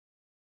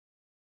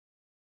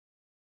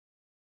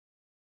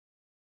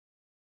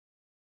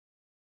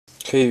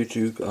Okay,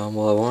 YouTube,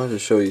 well, I wanted to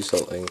show you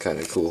something kind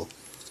of cool.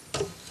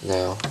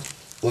 Now,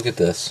 look at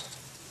this.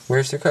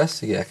 Where's the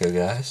Crested Gecko,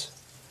 guys?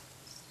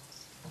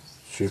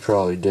 She's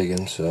probably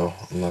digging, so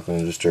I'm not going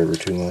to disturb her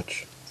too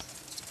much.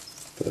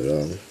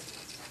 But,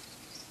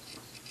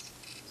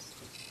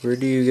 where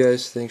do you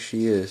guys think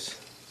she is?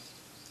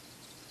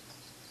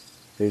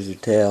 There's her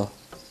tail.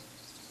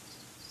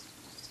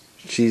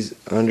 She's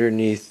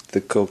underneath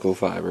the cocoa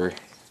fiber.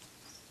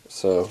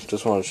 So,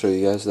 just want to show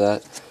you guys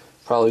that.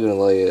 Probably going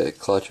to lay a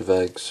clutch of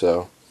eggs,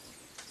 so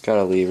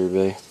gotta leave her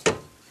be.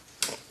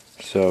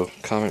 So,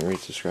 comment, rate,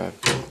 subscribe.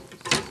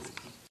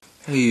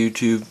 Hey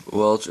YouTube,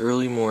 well it's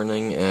early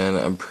morning and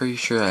I'm pretty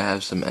sure I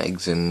have some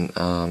eggs in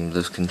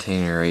this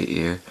container right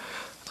here.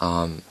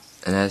 And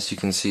as you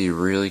can see, you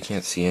really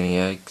can't see any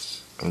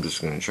eggs. I'm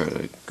just going to try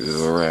to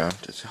go around.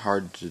 It's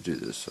hard to do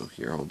this, so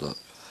here, hold up.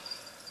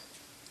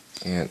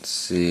 Can't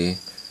see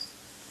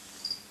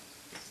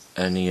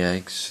any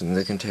eggs in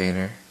the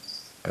container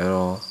at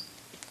all.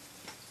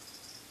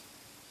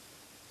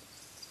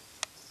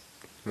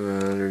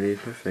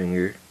 Underneath my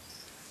finger.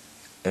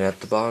 And at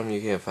the bottom you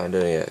can't find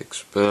any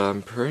eggs. But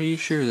I'm pretty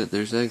sure that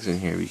there's eggs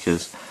in here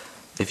because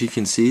if you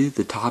can see,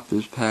 the top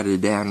is patted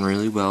down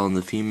really well and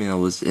the female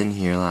was in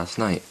here last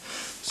night.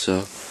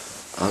 So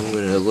I'm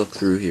going to look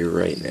through here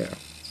right now.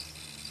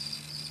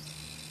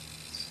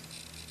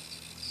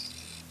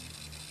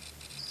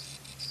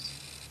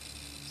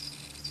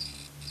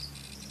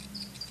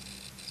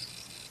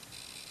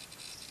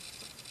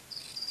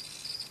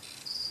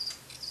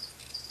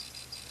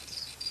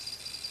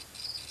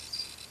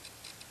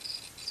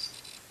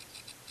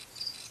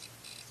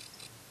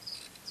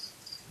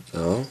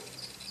 Oh,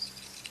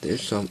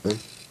 there's something.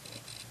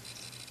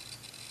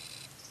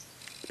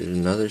 There's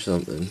another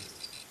something.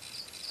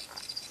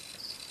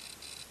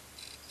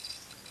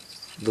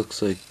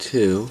 Looks like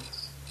two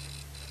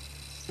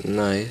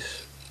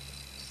nice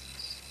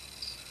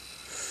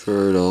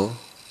fertile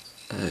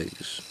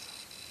eggs.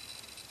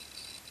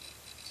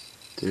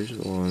 There's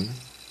one.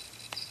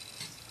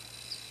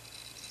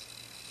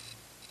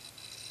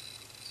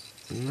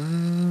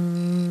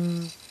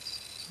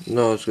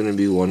 No, it's gonna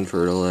be one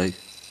fertile egg.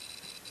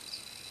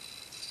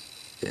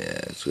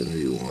 Yeah, it's gonna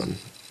be one.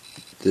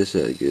 This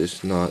egg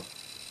is not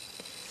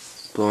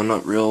blowing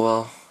up real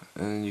well,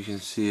 and you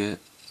can see it.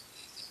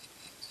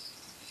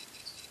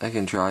 I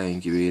can try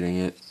incubating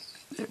it.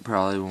 It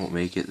probably won't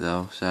make it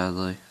though,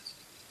 sadly.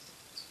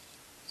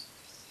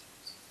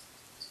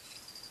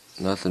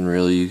 Nothing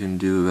really you can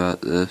do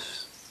about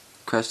this.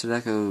 Crested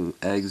Gecko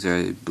eggs,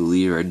 I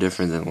believe, are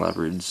different than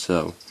leopards,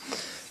 so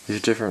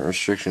there's different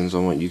restrictions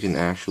on what you can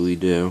actually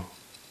do.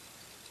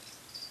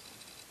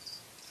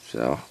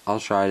 So I'll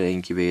try to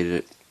incubate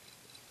it.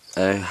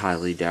 I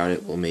highly doubt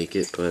it will make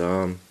it,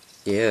 but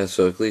yeah,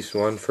 so at least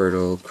one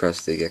fertile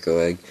Crested Gecko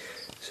egg.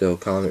 So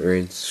comment, rate,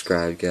 and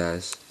subscribe,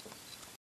 guys.